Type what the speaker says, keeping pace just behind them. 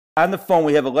On the phone,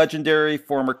 we have a legendary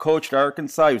former coach at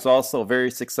Arkansas. He was also a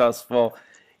very successful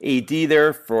AD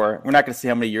there for, we're not going to say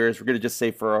how many years, we're going to just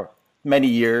say for many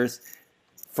years.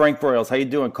 Frank Broyles, how you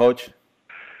doing, Coach?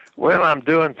 Well, I'm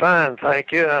doing fine,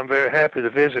 thank you. I'm very happy to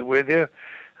visit with you.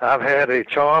 I've had a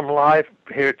charmed life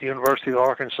here at the University of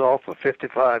Arkansas for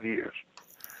 55 years.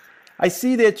 I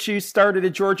see that you started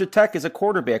at Georgia Tech as a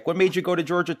quarterback. What made you go to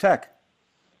Georgia Tech?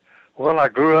 Well, I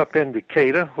grew up in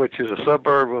Decatur, which is a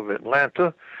suburb of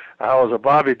Atlanta. I was a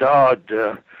Bobby Dodd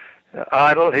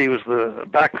idol. He was the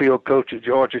backfield coach at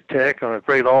Georgia Tech and a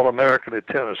great All-American at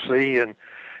Tennessee, and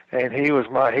he was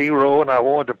my hero, and I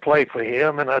wanted to play for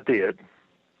him, and I did.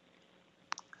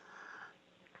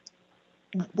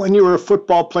 When you were a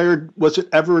football player, was it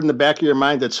ever in the back of your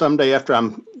mind that someday after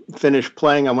I'm finished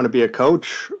playing, I want to be a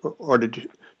coach, or did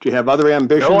you have other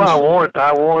ambitions? No,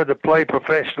 I wanted to play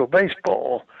professional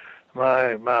baseball.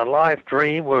 My life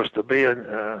dream was to be in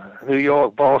New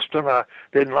York, Boston. I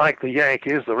didn't like the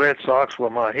Yankees. The Red Sox were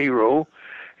my hero,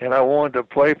 and I wanted to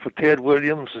play for Ted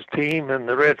Williams' team and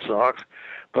the Red Sox,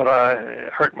 but I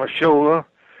hurt my shoulder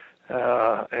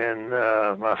in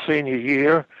my senior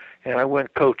year, and I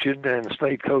went coaching and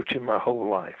stayed coaching my whole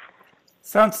life.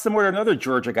 Sounds similar to another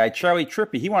Georgia guy, Charlie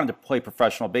Trippi. He wanted to play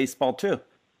professional baseball too.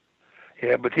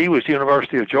 Yeah, but he was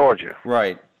University of Georgia.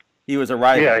 Right. He was a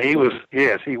rival. Yeah, he was.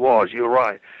 Yes, he was. You're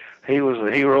right. He was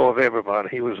the hero of everybody.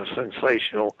 He was a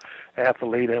sensational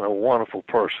athlete and a wonderful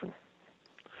person.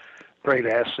 Great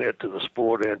asset to the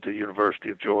sport and to the University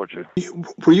of Georgia.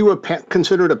 Were you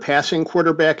considered a passing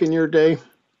quarterback in your day?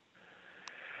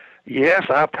 Yes,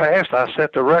 I passed. I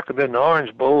set the record in the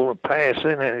Orange Bowl of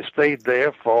passing, and it stayed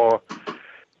there for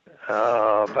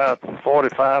about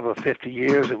 45 or 50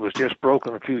 years. It was just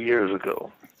broken a few years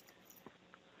ago.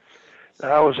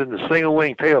 I was in the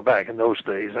single-wing tailback in those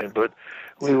days, but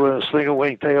we were in a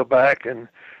single-wing tailback, and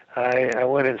I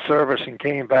went in service and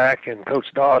came back, and Coach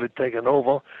Dodd had taken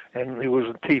over, and he was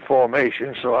in T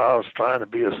formation, so I was trying to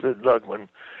be a Sid Lugman,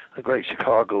 the great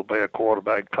Chicago Bear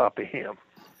quarterback, copy him.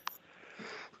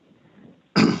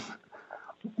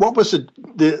 What was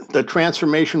the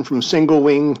transformation from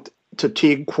single-wing to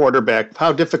T quarterback?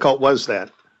 How difficult was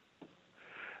that?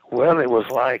 Well, it was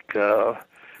like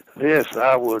this.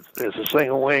 I was, as a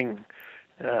single-wing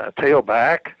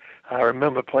tailback, I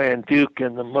remember playing Duke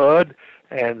in the mud,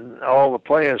 and all the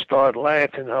players started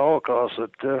laughing because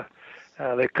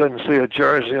they couldn't see a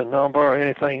jersey, a number, or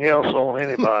anything else on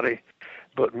anybody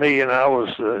but me, and I was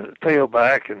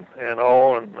tailback and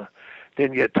all, and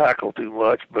didn't get tackled too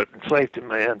much, but safety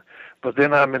man. But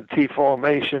then I'm in T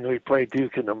formation. We play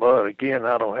Duke in the mud. Again,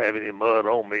 I don't have any mud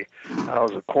on me. I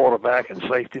was a quarterback and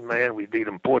safety man. We beat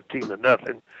them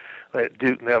 14-0. That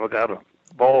Duke never got a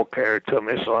ball carried to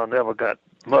me, so I never got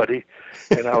muddy,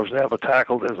 and I was never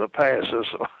tackled as a passer,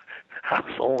 so I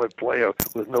was the only player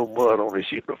with no mud on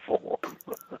his uniform.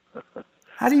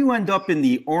 How do you end up in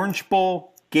the Orange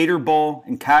Bowl, Gator Bowl,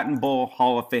 and Cotton Bowl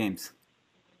Hall of Fames?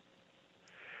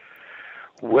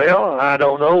 Well, I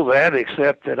don't know that,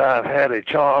 except that I've had a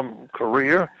charmed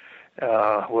career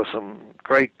with some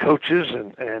great coaches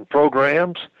and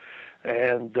programs,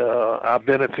 and I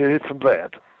benefited from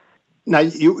that. Now,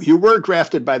 you were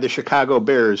drafted by the Chicago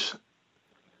Bears.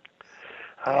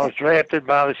 I was drafted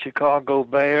by the Chicago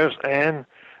Bears and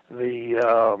in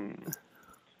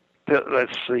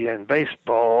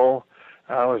baseball,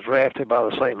 I was drafted by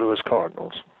the St. Louis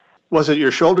Cardinals. Was it your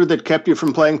shoulder that kept you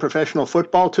from playing professional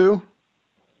football too?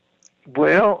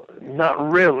 Well,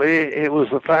 not really. It was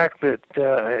the fact that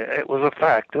it was a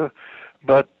factor,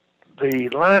 but the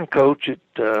line coach at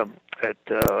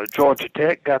Georgia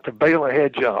Tech got the Baylor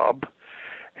head job,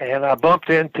 and I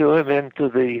bumped into him into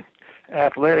the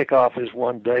athletic office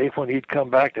one day when he'd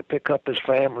come back to pick up his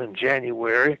family in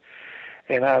January,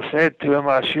 and I said to him,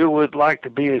 I sure would like to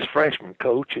be his freshman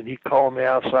coach, and he called me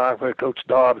outside where Coach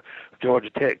Dodd of Georgia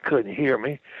Tech couldn't hear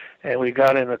me, and we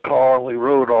got in the car and we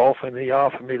rode off, and he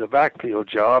offered me the backfield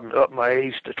job and upped my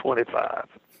age to 25.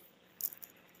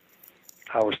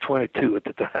 I was 22 at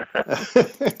the time.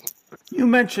 You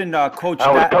mentioned Coach.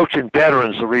 I was coaching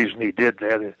veterans. The reason he did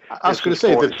that. I was going to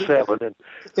say that.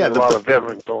 A lot of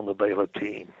veterans on the Baylor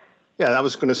team. Yeah, I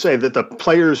was going to say that the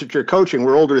players that you're coaching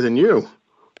were older than you.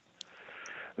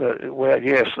 Well,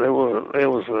 yes, there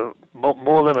was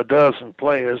more than a dozen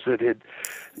players that had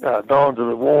gone to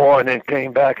the war and then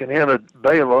came back and entered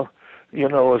Baylor,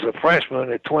 as a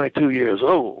freshman at 22 years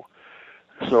old.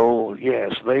 So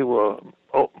yes, they were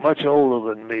much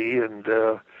older than me, and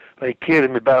they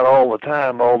kidded me about all the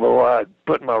time, although I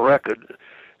put my record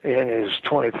in as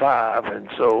 25, and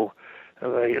so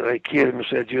they kidded me and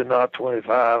said, "You're not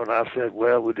 25," and I said,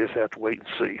 "Well, we just have to wait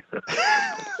and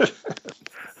see."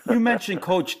 You mentioned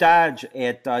Coach Dodge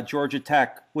at Georgia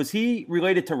Tech. Was he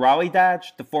related to Raleigh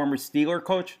Dodge, the former Steeler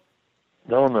coach?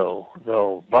 No.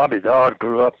 Bobby Dodd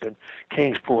grew up in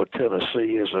Kingsport,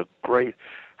 Tennessee, as a great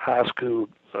high school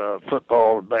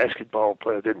football and basketball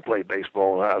player. Didn't play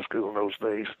baseball in high school in those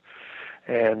days.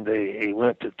 And he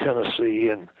went to Tennessee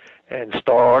and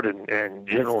starred, and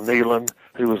General Nealon,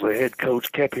 who was the head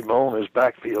coach, kept him on as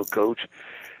backfield coach.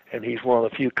 And he's one of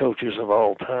the few coaches of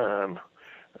all time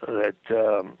that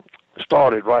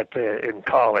started right there in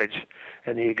college,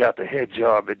 and he got the head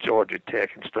job at Georgia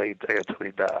Tech and stayed there until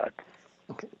he died.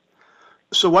 Okay.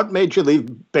 So what made you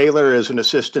leave Baylor as an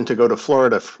assistant to go to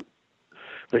Florida?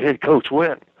 The head coach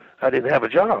went. I didn't have a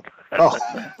job. Oh,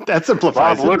 that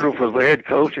simplifies Bob Woodruff was the head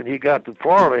coach, and he got the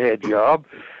Florida head job.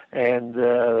 And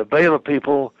the Baylor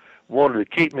people wanted to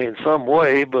keep me in some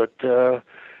way, but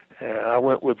I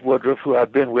went with Woodruff, who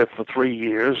I'd been with for 3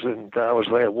 years, and I was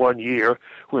there 1 year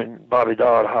when Bobby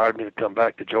Dodd hired me to come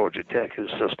back to Georgia Tech as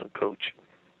assistant coach.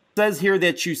 It says here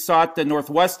that you sought the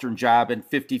Northwestern job in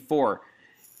 '54.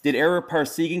 Did Ara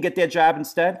Parsegan get that job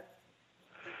instead?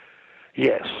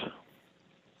 Yes.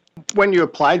 When you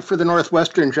applied for the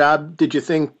Northwestern job, did you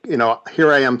think,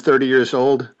 here I am 30 years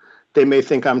old, they may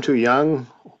think I'm too young?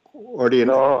 Or do you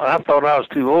know? No, I thought I was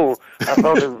too old. I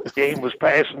thought the game was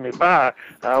passing me by.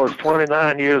 I was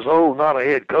 29 years old, not a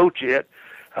head coach yet.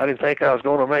 I didn't think I was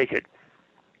going to make it.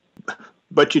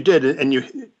 But you did, and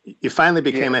you finally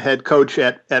became a head coach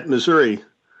at Missouri.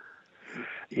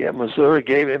 Yeah, Missouri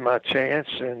gave me my chance,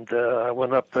 and I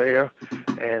went up there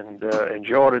and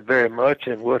enjoyed it very much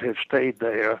and would have stayed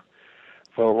there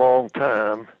for a long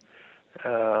time.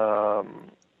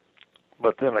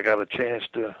 But then I got a chance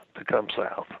to come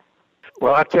south.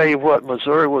 Well, I tell you what,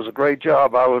 Missouri was a great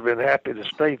job. I would have been happy to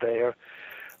stay there.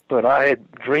 But I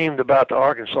had dreamed about the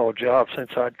Arkansas job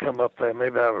since I'd come up there.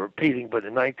 Maybe I'm repeating, but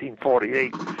in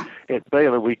 1948 at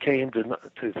Baylor, we came to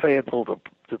Fayetteville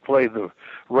to play the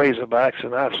Razorbacks,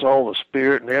 and I saw the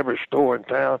spirit, and every store in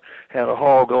town had a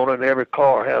hog on it, and every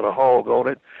car had a hog on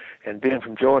it. And being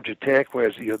from Georgia Tech, where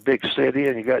it's a big city,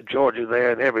 and you got Georgia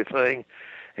there and everything,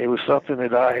 it was something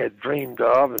that I had dreamed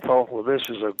of and thought, well, this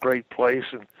is a great place,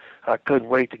 and I couldn't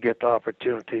wait to get the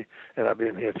opportunity, and I've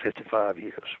been here 55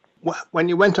 years. When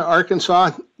you went to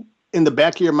Arkansas, in the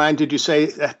back of your mind, did you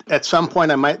say, at some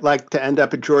point I might like to end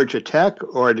up at Georgia Tech,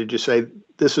 or did you say,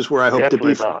 this is where I hope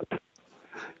Definitely to be? Not.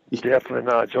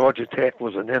 Definitely not. Georgia Tech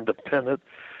was an independent.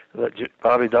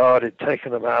 Bobby Dodd had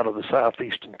taken them out of the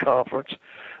Southeastern Conference.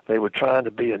 They were trying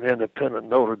to be an independent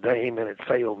Notre Dame, and it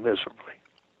failed miserably.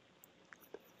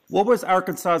 What was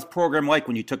Arkansas's program like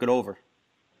when you took it over?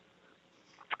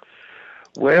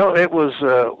 Well, it was,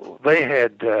 they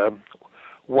had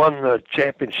won the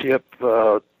championship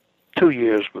 2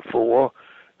 years before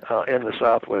in the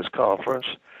Southwest Conference,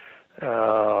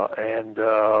 and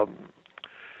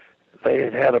they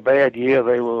had a bad year.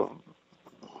 They were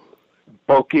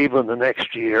broke even the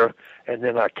next year, and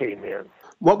then I came in.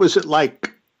 What was it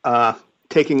like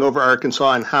taking over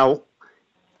Arkansas, and how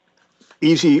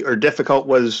easy or difficult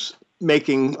was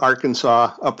making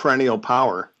Arkansas a perennial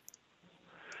power?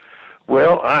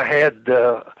 Well, I had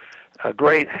a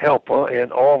great helper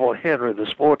in Orville Henry, the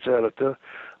sports editor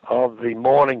of the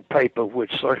morning paper,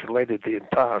 which circulated the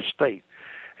entire state.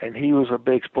 And he was a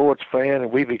big sports fan,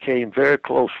 and we became very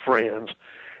close friends.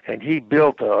 And he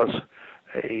built us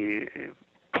a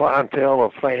clientele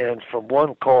of fans from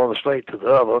one corner of the state to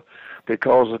the other,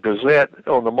 because the Gazette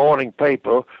on the morning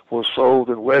paper was sold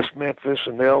in West Memphis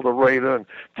and El Dorado and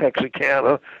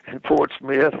Texarkana and Fort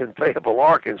Smith and Fayetteville,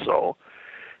 Arkansas.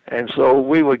 And so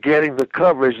we were getting the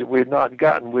coverage that we had not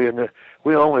gotten.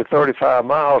 We're only 35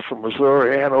 miles from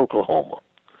Missouri and Oklahoma.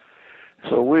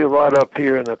 So we were right up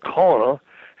here in the corner,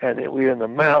 and we were in the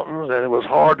mountains, and it was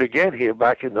hard to get here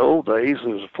back in the old days. It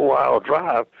was a 4-hour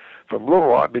drive from Little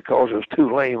Rock because it was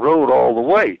 2-lane road all the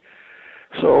way.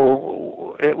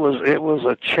 So it was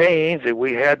a change that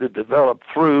we had to develop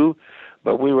through,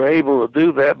 but we were able to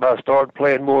do that by starting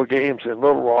playing more games in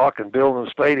Little Rock and building a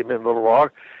stadium in Little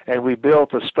Rock, and we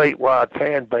built a statewide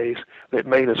fan base that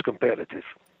made us competitive.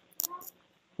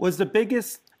 Was the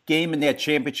biggest game in that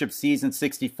championship season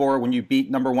 '64 when you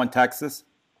beat #1 Texas?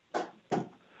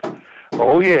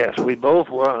 Oh yes, we both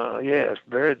were. Yes,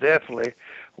 very definitely.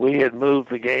 We had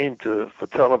moved the game for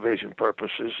television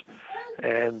purposes,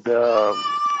 and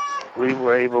we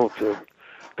were able to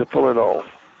pull it off.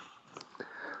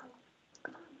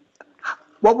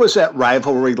 What was that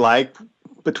rivalry like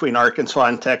between Arkansas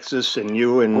and Texas and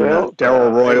you and It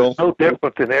Darrell Royal? was no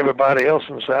different than everybody else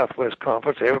in the Southwest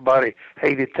Conference. Everybody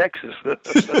hated Texas.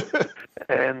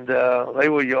 And they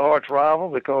were your arch rival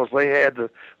because they had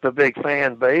the big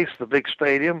fan base, the big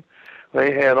stadium.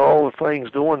 They had all the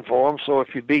things doing for them. So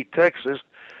if you beat Texas,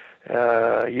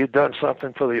 you'd done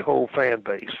something for the whole fan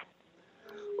base.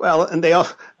 Well, and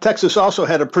Texas also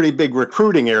had a pretty big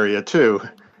recruiting area too,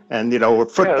 and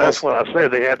football. Yeah, that's what I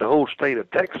said. They had the whole state of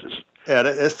Texas.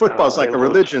 Yeah, football's like a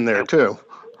religion there too.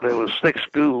 There was 6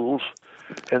 schools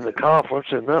in the conference,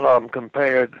 and none of them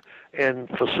compared in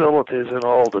facilities and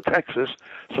all to Texas,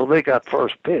 so they got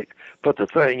first pick. But the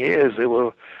thing is, there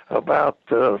were about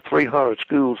 300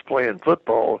 schools playing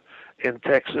football in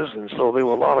Texas, and so there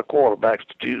were a lot of quarterbacks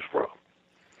to choose from.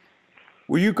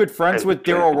 Were you good friends with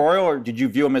Darrell Royal, or did you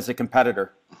view him as a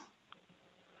competitor?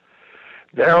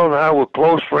 Darrell and I were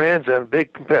close friends and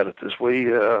big competitors. We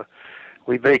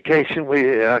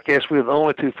vacationed. I guess we were the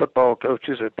only 2 football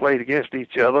coaches that played against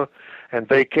each other and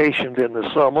vacationed in the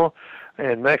summer.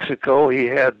 In Mexico, he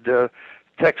had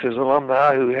Texas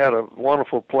alumni who had a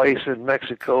wonderful place in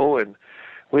Mexico, and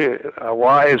our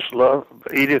wives loved,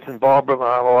 Edith and Barbara,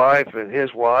 my wife, and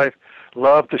his wife,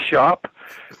 loved to shop,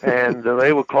 and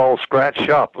they were called scratch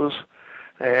shoppers.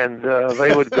 And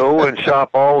they would go and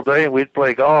shop all day, and we'd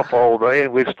play golf all day,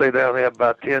 and we'd stay down there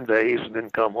about 10 days and then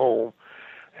come home.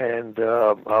 And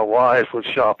our wives would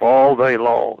shop all day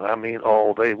long. I mean,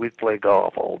 all day. We'd play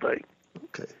golf all day.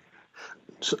 Okay.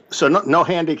 So no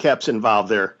handicaps involved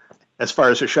there as far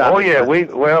as the shopping? Oh, yeah.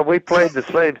 We played the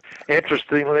same.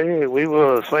 Interestingly, we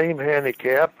were the same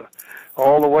handicap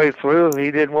all the way through.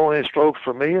 He didn't want any strokes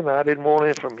from me, and I didn't want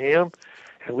any from him.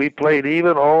 And we played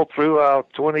even all through our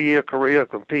 20-year career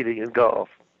competing in golf.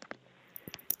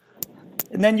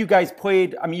 And then you guys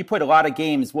played, you played a lot of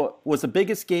games. What was the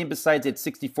biggest game besides that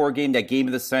 64 game, that game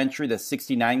of the century, the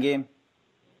 69 game?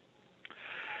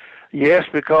 Yes,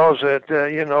 because they had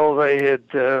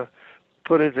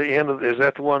put it at the end of, is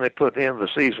that the one they put at the end of the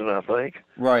season, I think?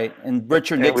 Right. And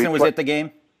Richard Nixon was at the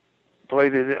game?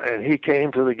 Played it, and he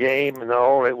came to the game and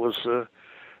all. It was,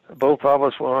 both of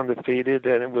us were undefeated,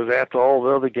 and it was after all the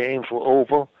other games were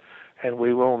over, and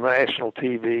we were on national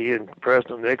TV, and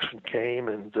President Nixon came,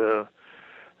 and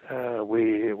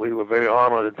we were very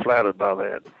honored and flattered by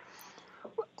that.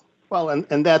 Well,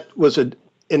 and that was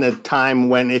in a time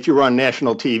when, if you were on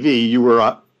national TV, you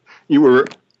were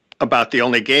about the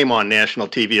only game on national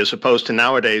TV, as opposed to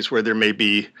nowadays where there may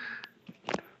be.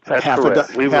 That's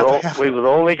correct. We were the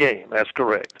only game. That's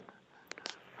correct.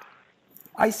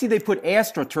 I see they put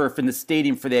AstroTurf in the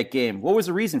stadium for that game. What was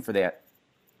the reason for that?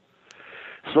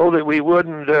 So that we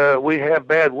wouldn't. We have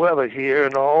bad weather here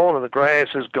and all, and the grass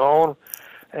is gone,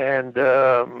 and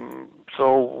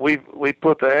so we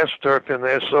put the AstroTurf in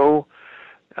there. So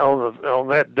on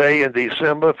that day in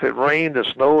December, if it rained or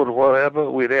snowed or whatever,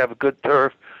 we'd have a good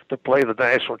turf to play the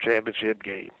national championship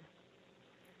game.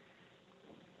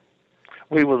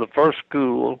 We were the first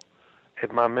school,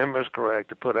 if my memory is correct,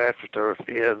 to put AstroTurf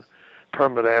in,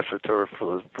 permanent AstroTurf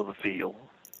for the field.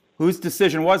 Whose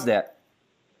decision was that?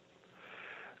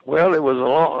 Well, it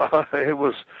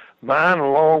was mine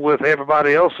along with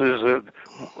everybody else's.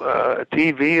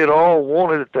 TV and all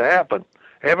wanted it to happen.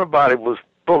 Everybody was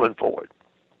pulling for it.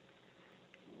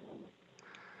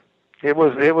 It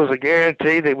was a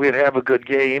guarantee that we'd have a good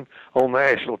game on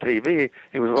national TV.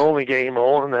 It was the only game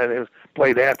on, and that it was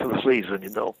played after the season,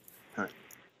 All right.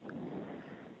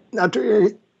 Now,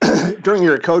 during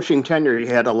your coaching tenure, you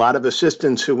had a lot of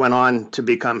assistants who went on to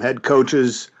become head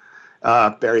coaches.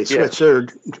 Barry Switzer,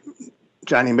 yes.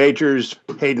 Johnny Majors,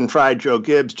 Hayden Fry, Joe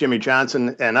Gibbs, Jimmy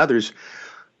Johnson, and others.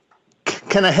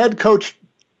 Can a head coach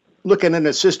look at an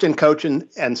assistant coach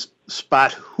and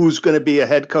spot who's going to be a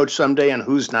head coach someday and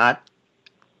who's not?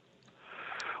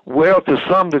 Well, to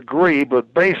some degree,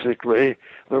 but basically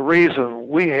the reason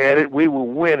we had it, we were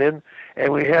winning,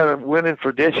 and we had a winning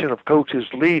tradition of coaches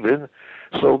leaving,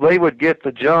 so they would get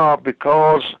the job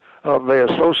because of their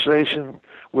association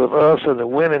with us and the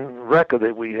winning record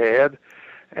that we had,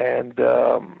 and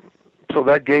so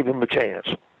that gave them a chance.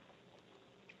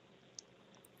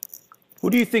 Who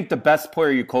do you think the best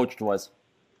player you coached was?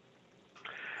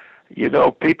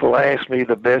 People ask me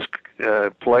the best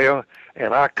player,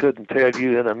 and I couldn't tell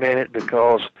you in a minute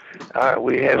because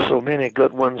we have so many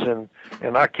good ones,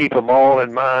 and I keep them all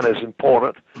in mind as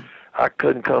important. I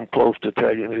couldn't come close to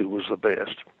tell you who was the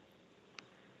best.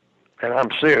 And I'm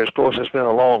serious. Of course, it's been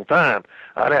a long time.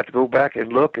 I'd have to go back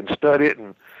and look and study it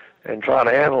and try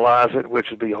to analyze it,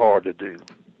 which would be hard to do.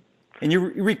 And you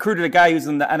recruited a guy who's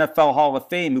in the NFL Hall of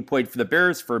Fame who played for the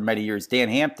Bears for many years, Dan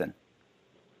Hampton.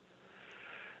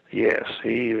 Yes,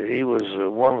 he was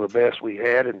one of the best we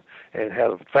had, and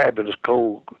had a fabulous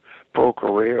pro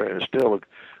career, and is still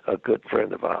a good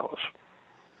friend of ours.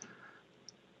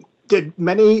 Did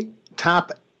many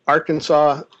top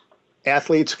Arkansas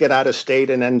athletes get out of state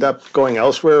and end up going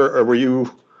elsewhere, or were you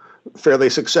fairly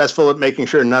successful at making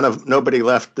sure nobody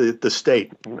left the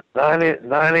state?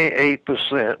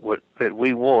 98% that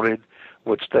we wanted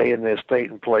would stay in their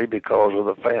state and play because of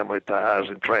the family ties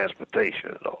and transportation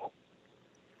and all.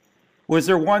 Was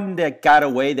there one that got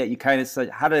away that you kind of said,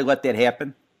 how did I let that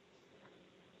happen?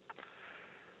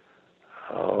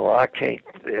 Oh, I can't.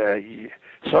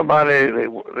 Somebody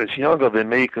that's younger than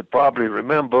me could probably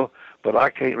remember, but I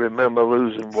can't remember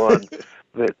losing one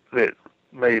that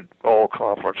made all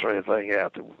conference or anything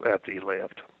after he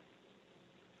left.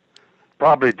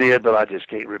 Probably did, but I just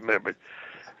can't remember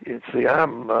it. See,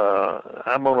 I'm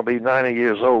going to be 90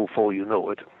 years old before you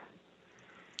know it.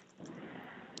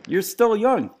 You're still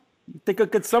young. You think I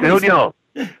could Still young.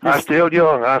 I'm still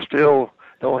young. I still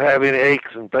don't have any aches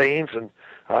and pains, and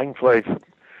I can play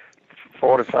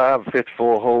 45,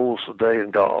 54 holes a day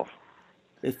in golf.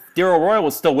 If Darryl Roy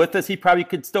was still with us, he probably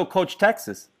could still coach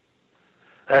Texas.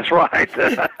 That's right.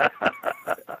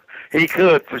 He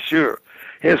could, for sure.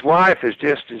 His wife is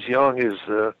just as young as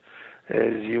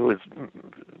you would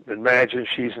imagine.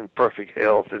 She's in perfect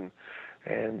health, and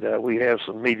we have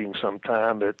some meetings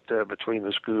sometime between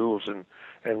the schools,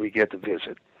 and we get to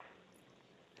visit.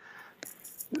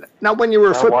 Now, when you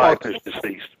were My wife is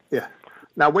deceased. Yeah.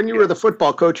 Now, when you were the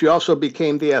football coach, you also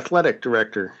became the athletic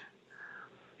director.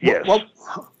 Yes.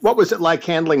 What was it like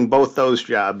handling both those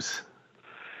jobs?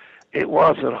 It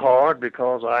wasn't hard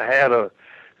because I had an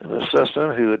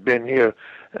assistant who had been here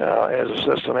as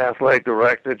assistant athletic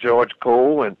director, George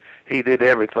Cole, and he did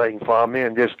everything for me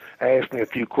and just asked me a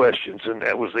few questions, and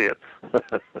that was it.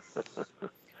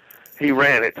 He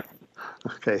ran it.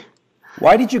 Okay.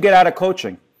 Why did you get out of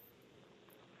coaching?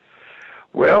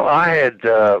 Well, I had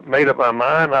made up my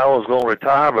mind I was going to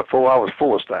retire before I was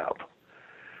forced out.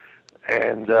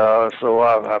 And so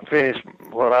I finished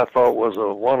what I thought was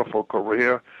a wonderful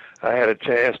career. I had a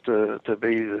chance to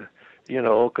be,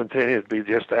 continue to be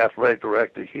just athletic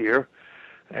director here.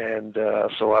 And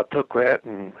so I took that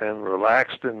and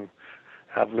relaxed, and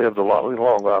I've lived a lot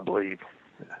longer, I believe,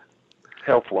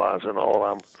 health-wise and all.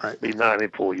 I'm be 90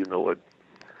 before you know it.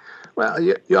 Well,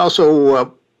 you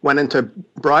also went into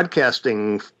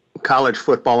broadcasting college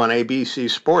football on ABC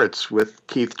Sports with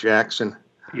Keith Jackson.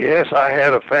 Yes, I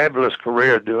had a fabulous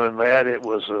career doing that. It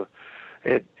was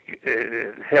it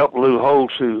helped Lou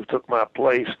Holtz, who took my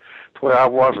place, to where I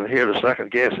wasn't here to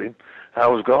second guess him. I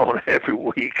was gone every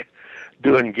week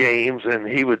doing games, and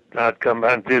I'd come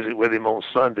by and visit with him on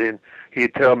Sunday, and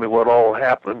he'd tell me what all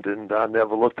happened, and I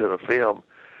never looked at a film.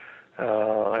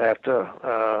 After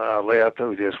I left,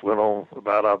 we just went on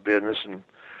about our business, and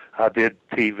I did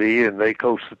TV, and they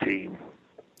coached the team.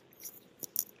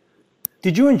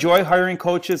 Did you enjoy hiring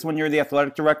coaches when you were the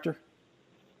athletic director?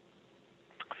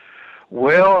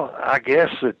 Well, I guess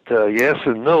that yes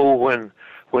and no.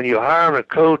 When you're hiring a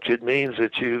coach, it means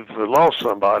that you've lost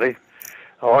somebody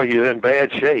or you're in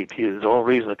bad shape. The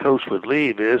only reason a coach would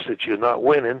leave is that you're not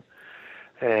winning,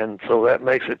 and so that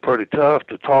makes it pretty tough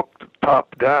to talk the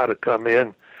top guy to come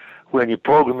in when your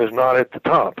program is not at the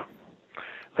top.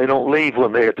 They don't leave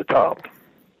when they're at the top,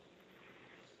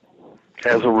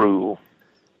 as a rule.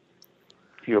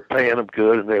 You're paying them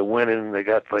good, and they're winning, and they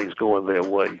got things going their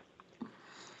way.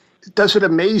 Does it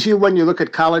amaze you when you look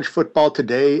at college football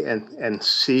today and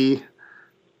see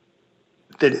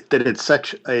that it's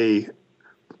such a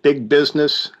big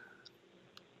business?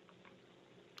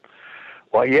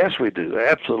 Well, yes, we do.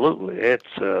 Absolutely.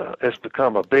 It's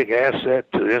become a big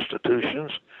asset to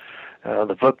institutions.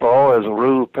 The football, as a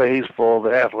rule, pays for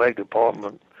the athletic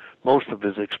department most of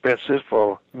its expenses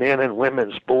for men and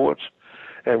women's sports,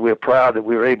 and we're proud that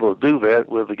we were able to do that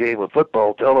with the game of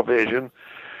football television.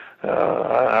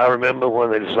 I remember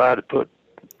when they decided to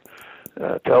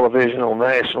put television on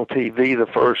national TV the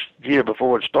first year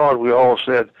before it started, we all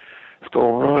said, it's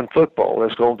going to ruin football.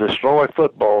 It's going to destroy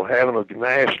football. Having a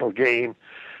national game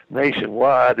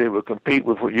nationwide, it would compete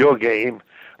with your game,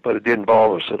 but it didn't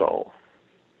bother us at all.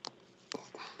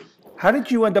 How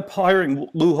did you end up hiring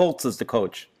Lou Holtz as the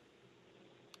coach?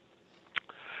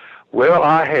 Well,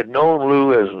 I had known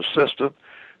Lou as an assistant,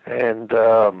 and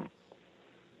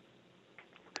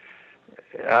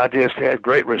I just had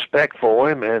great respect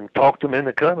for him and talked him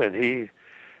into coming. He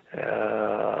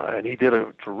did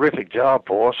a terrific job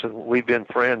for us, and we've been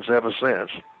friends ever since.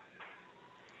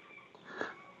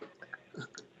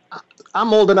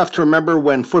 I'm old enough to remember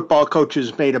when football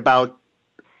coaches made about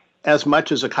as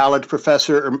much as a college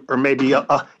professor, or maybe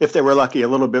if they were lucky, a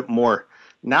little bit more.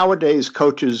 Nowadays,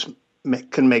 coaches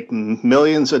can make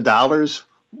millions of dollars.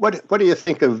 What do you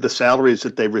think of the salaries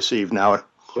that they receive now?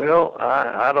 Well,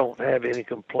 I don't have any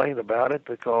complaint about it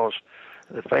because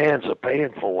the fans are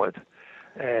paying for it.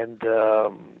 And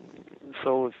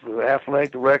so if the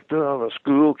athletic director of a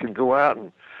school can go out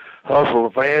and hustle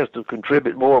the fans to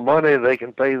contribute more money, they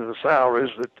can pay the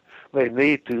salaries that they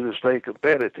need to stay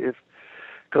competitive.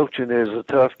 Coaching is a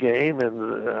tough game,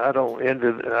 and I'm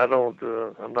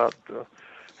not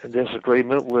in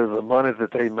disagreement with the money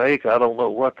that they make. I don't know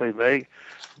what they make,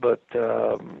 but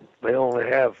they only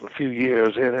have a few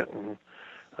years in it,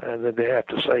 and then they have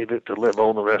to save it to live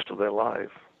on the rest of their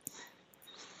life.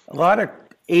 A lot of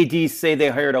ADs say they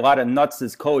hired a lot of nuts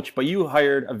as coach, but you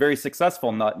hired a very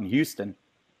successful nut in Houston.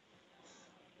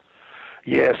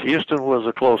 Yes, Houston was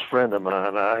a close friend of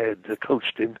mine. I had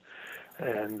coached him,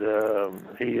 and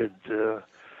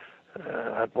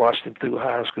I'd watched him through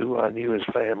high school. I knew his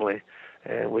family,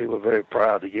 and we were very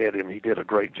proud to get him. He did a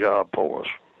great job for us.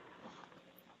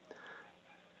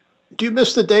 Do you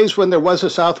miss the days when there was a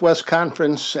Southwest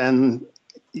Conference and,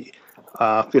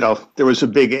 there was a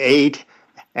Big Eight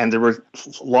and there were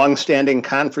long-standing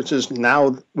conferences?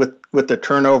 Now with the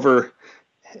turnover,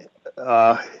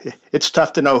 it's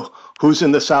tough to know who's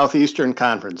in the Southeastern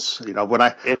Conference. When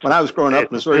I was growing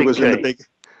up, Missouri was in the Big.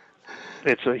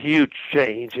 It's a huge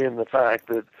change in the fact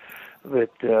that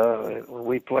when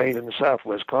we played in the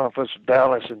Southwest Conference,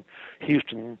 Dallas and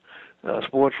Houston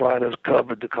sports writers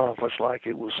covered the conference like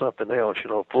it was something else.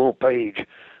 Full page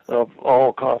of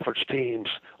all conference teams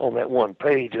on that one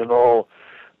page and all,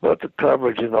 but the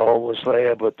coverage and all was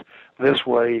there. But this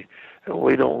way,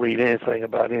 we don't read anything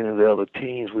about any of the other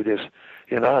teams. We just,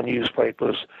 in our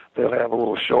newspapers, they'll have a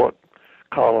little short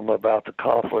column about the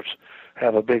conference,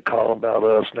 have a big column about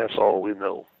us, and that's all we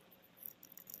know.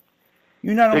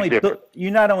 You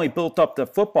not only built up the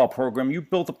football program, you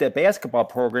built up that basketball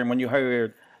program when you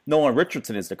hired Nolan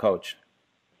Richardson as the coach.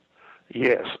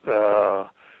 Yes,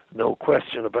 no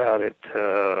question about it.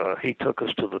 He took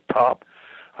us to the top.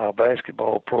 Our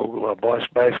basketball program, our boys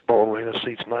basketball arena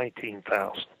seats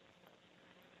 19,000.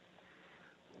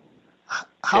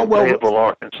 How well? Fayetteville,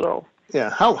 Arkansas.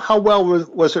 Yeah. How well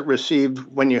was it received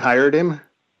when you hired him?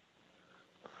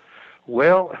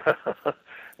 Well,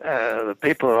 the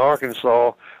people in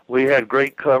Arkansas, we had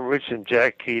great coverage, and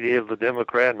Jack Keedy of the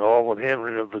Democrat and Alvin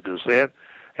Henry of the Gazette,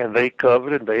 and they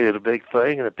covered it, and they did a big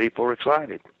thing, and the people were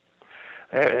excited.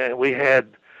 And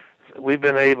we've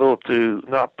been able to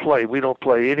we don't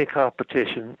play any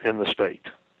competition in the state,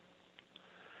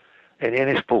 in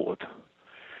any sport.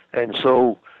 And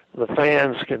so the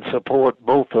fans can support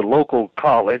both the local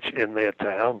college in their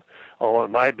town, or it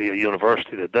might be a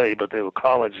university today, but they were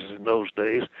colleges in those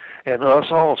days, and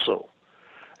us also.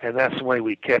 And that's the way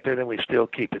we kept it, and we still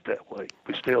keep it that way.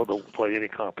 We still don't play any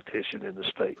competition in the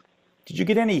state. Did you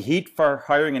get any heat for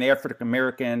hiring an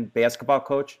African-American basketball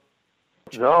coach?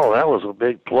 No, that was a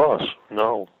big plus.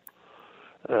 No,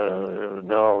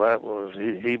 that was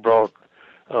he brought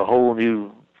a whole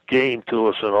new game to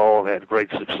us and all, and had great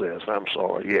success. I'm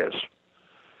sorry, yes.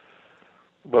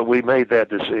 But we made that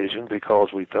decision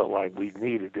because we felt like we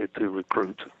needed it to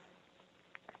recruit.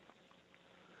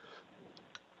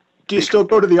 Do you still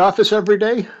go to the office every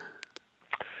day?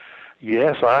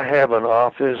 Yes, I have an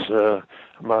office.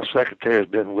 My secretary has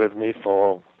been with me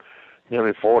for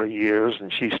nearly 40 years,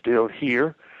 and she's still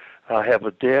here. I have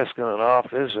a desk in an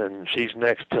office, and she's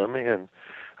next to me, and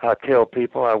I tell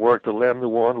people I worked 11 to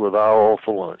 1 with our all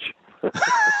for lunch.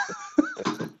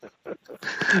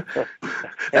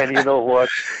 And you know what?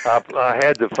 I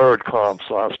had deferred comp,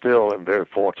 so I still am very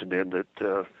fortunate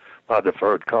that my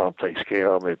deferred comp takes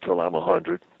care of me until I'm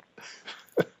 100.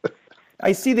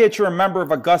 I see that you're a member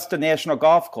of Augusta National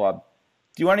Golf Club.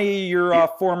 Do any of your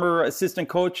former assistant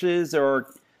coaches or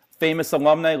famous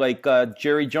alumni like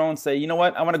Jerry Jones say, you know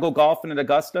what, I want to go golfing at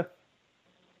Augusta?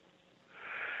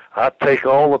 I take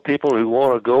all the people who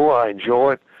want to go. I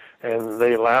enjoy it, and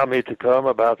they allow me to come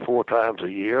about 4 times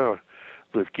a year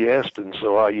with guests, and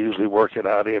so I usually work it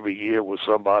out every year with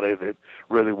somebody that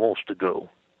really wants to go.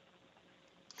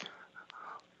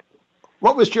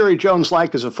 What was Jerry Jones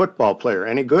like as a football player?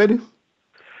 Any good?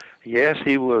 Yes,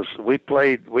 he was.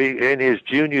 In his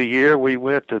junior year, we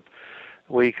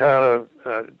kind of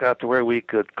got to where we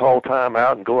could call time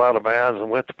out and go out of bounds and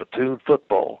went to platoon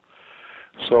football.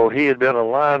 So he had been a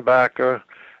linebacker,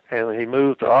 and he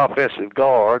moved to offensive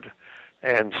guard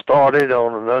and started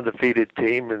on an undefeated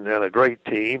team and a great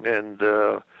team, and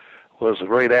was a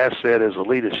great asset as a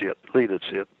leadership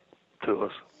to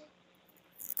us.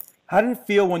 How did it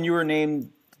feel when you were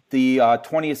named the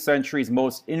 20th century's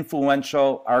most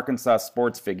influential Arkansas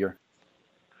sports figure?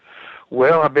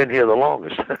 Well, I've been here the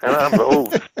longest, and I'm the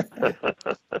oldest.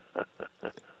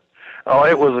 Oh,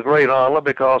 it was a great honor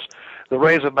because the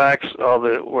Razorbacks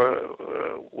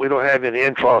we don't have any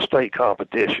intra-state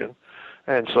competition,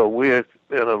 and so we're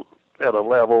at a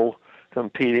level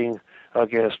competing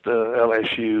against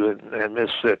LSU and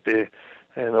Mississippi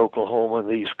and Oklahoma and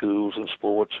these schools and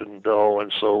sports and all,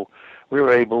 and so we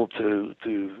were able to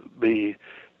be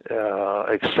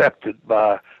accepted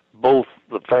by both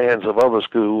the fans of other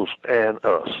schools and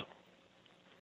us.